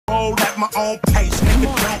my own pace,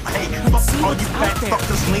 nigga, don't hate. Fuck all you fat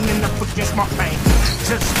fuckers leaning up against my paint.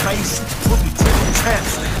 Just face it, put me to the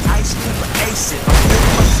test. Ice Cube ace it, I'm built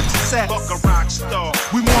for success. Fuck a rock star.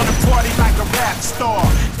 We wanna party like a rap star.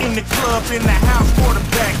 In the club, in the house, or the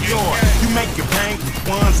backyard. You make it rain with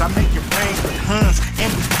ones, I make it rain with huns.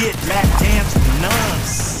 And we get lap dance with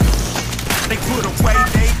nuns. They put away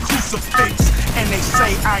they crucifix and they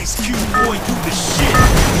say, Ice Cube, boy, you the shit.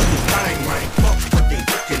 Do your thing, man, fuck what they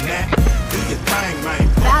looking at. Do your thing, man,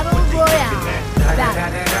 fuck what they looking at.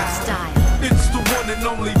 Battle style. It's the one and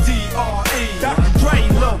only D.R.E. Dr. Dre,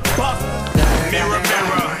 Lil Buff. Mirror,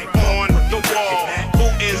 mirror, on the wall, who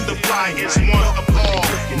is the flyest one of all?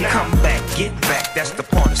 Come back, get back, that's the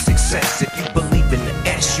part of success. If you believe in the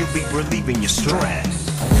S, you'll be relieving your stress.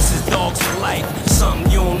 This is dogs for life,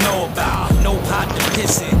 something you don't know about. No pot to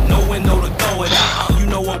piss in, no window to throw it out. You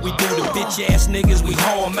know what we do to bitch ass niggas, we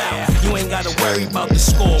haul 'em out. You ain't gotta worry about the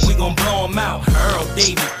score, we gon' blow 'em out. Earl,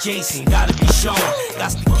 David, Jason, gotta be shown.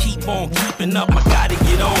 Got to keep on keeping up, I gotta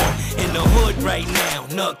get on. In the hood right now,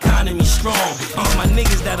 the economy strong. These my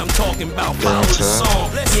niggas that I'm talking about, follow the song.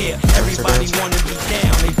 Yeah, everybody wanna be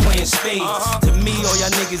down, they playing spades. To me, all y'all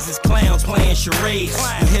niggas is clowns playing charades.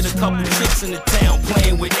 We hit a couple tricks in the town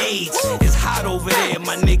playing with AIDS. It's hot over there,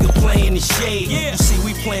 my nigga playing the shade. You see,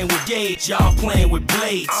 we playing with gauge, y'all playing with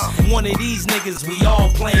blades. One of these niggas, we all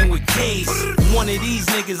playing with K's. One of these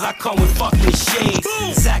niggas, I come with fucking shades.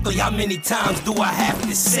 Exactly how many times do I have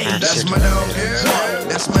to say? That's my dog, yeah.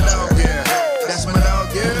 That's my dog, yeah. That's my dog,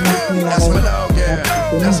 yeah. That's my dog, yeah.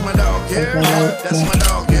 That's my dog, yeah. That's my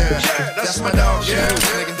dog, yeah. That's my dog, yeah.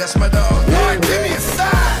 Nigga, that's my dog, yeah. Give me a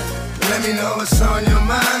sign. Let me know what's on your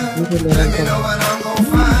mind. Let me know what I'm gon'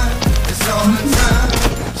 find. It's all the time.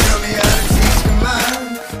 Show me how to teach the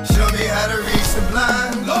mind. Show me how to reach the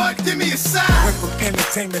blind. Lord, give me a sign. Went from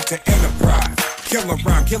entertainment to enterprise. Kill a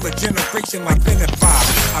rhyme, kill a generation like Bennett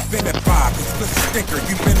 5. I've been at 5, it's split the stinker,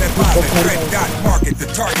 you been at 5. The red dot market, the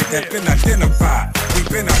target that been identified. We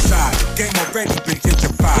been outside, game already been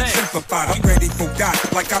gentrified. Simplified, I'm ready for God,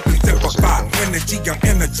 like I've been simplified. Energy, I'm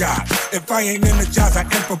energized. If I ain't energized, I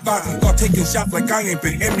improvise. And start taking shots like I ain't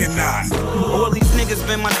been immunized. All these niggas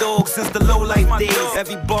been my dogs since the low life days.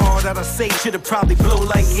 Every bar that I say should've probably blow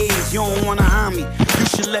like haze. You don't wanna harm me, you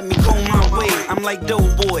should let me go my way. I'm like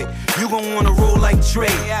Doughboy, you gon' wanna roll like Dre.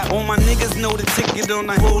 All my niggas know the ticket on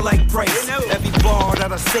the roll like Price. Every bar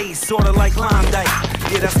that I say sorta like Klondike.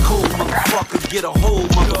 Yeah, that's cool, motherfucker. Get a hold,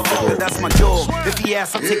 motherfucker. That's my dog. If he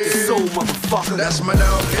asks, I'll take his soul, motherfucker. That's my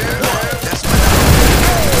dog, yeah. That's my dog,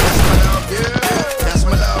 yeah. That's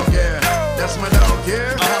my dog, yeah. That's my dog,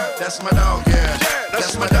 yeah. That's my dog, yeah.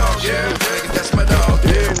 That's my dog, yeah. That's my dog,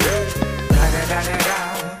 yeah.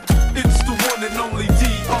 It's the one and only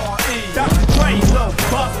D.R.E. Dr. Dre, Lil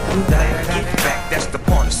Buff. Get back, that's the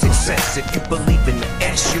part of success. If you believe in the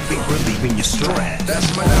S, you'll be relieving your stress.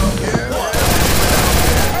 That's my dog, yeah.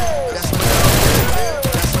 That's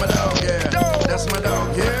my dog, yeah. That's my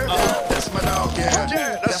dog, yeah. That's my dog,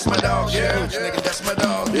 yeah. That's my dog, yeah. Nigga, that's my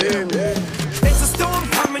dog, yeah. There's a storm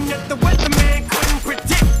coming that the weatherman couldn't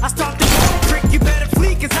predict. I start the trick, you better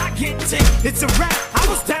flee cause I get ticked. It's a rap, I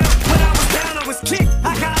was down, when I was down I was kicked.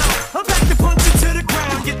 I got up, I'm back to punch it to the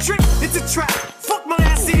ground. You trick, it's a trap. Fuck my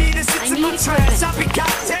ass, CD, this shit's in my trash. I'll be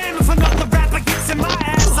goddamn if another rapper gets in my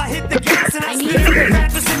ass. I hit the gas and I spit the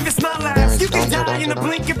rappers if it's my last. You can die in the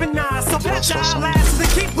blink of an eye, so that's our last. They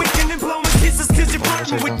keep wicking and blowing kisses cause you're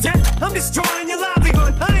burdened with death. I'm destroying your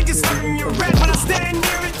livelihood, I ain't just hurting your rap. When I stand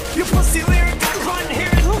near it, you pussy lyric, I couldn't hear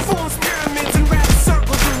it. Who forms pyramids and rap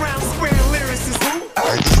circles around square lyricists? Who?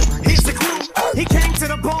 Here's the clue, he came to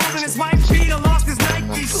the ball and his wife beat her, lost his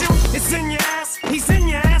Nike shoe. It's in your ass, he's in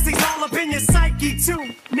your ass, he's all up in your psyche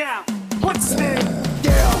too. Now, what's his name?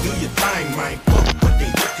 Yeah, do your thing, man, fuck what they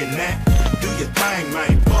looking at. Do your thing,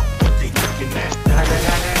 man, fuck what they looking at.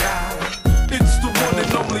 It's the one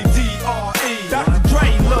and only D.R.E. Dr. Dre,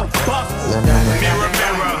 Lil Buff. Mirror,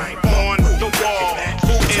 mirror, on the wall,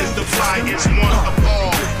 who is the flyest one of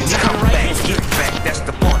all? Come back, get back, that's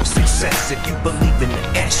the part of success. If you believe in the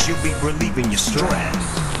S, you'll be relieving your stress.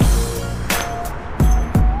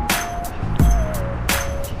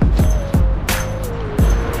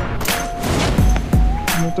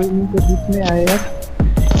 तो इनके बीच में आए यार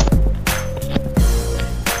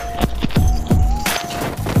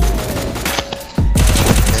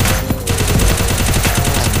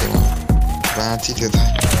Banci teda.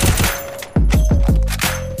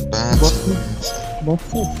 Banci.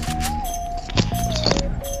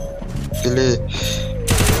 Pilih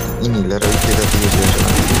inilah Roy kita tiga.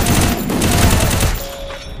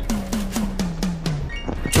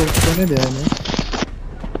 Tuh, mana dia ni?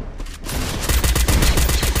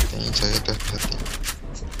 यही छ यता साथी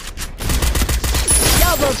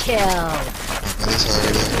Double kill. अझै छ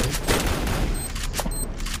अगाडि अगाडि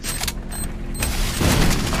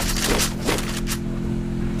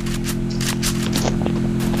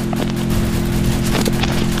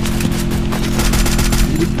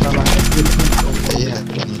iya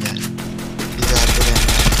ininya tiga arti yang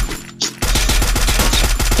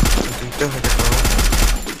itu ada kau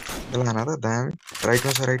jalan ada dam right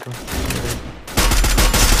mas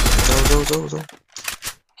jauh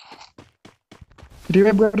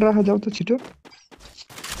revive गरेर राख जाऊ त छिटो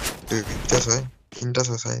तीनटा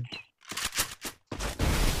छ सायद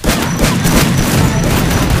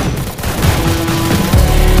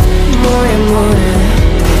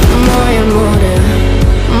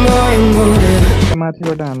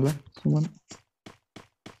माथिबाट हान्ला सुमन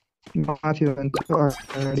माथि भन्छ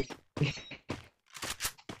अगाडि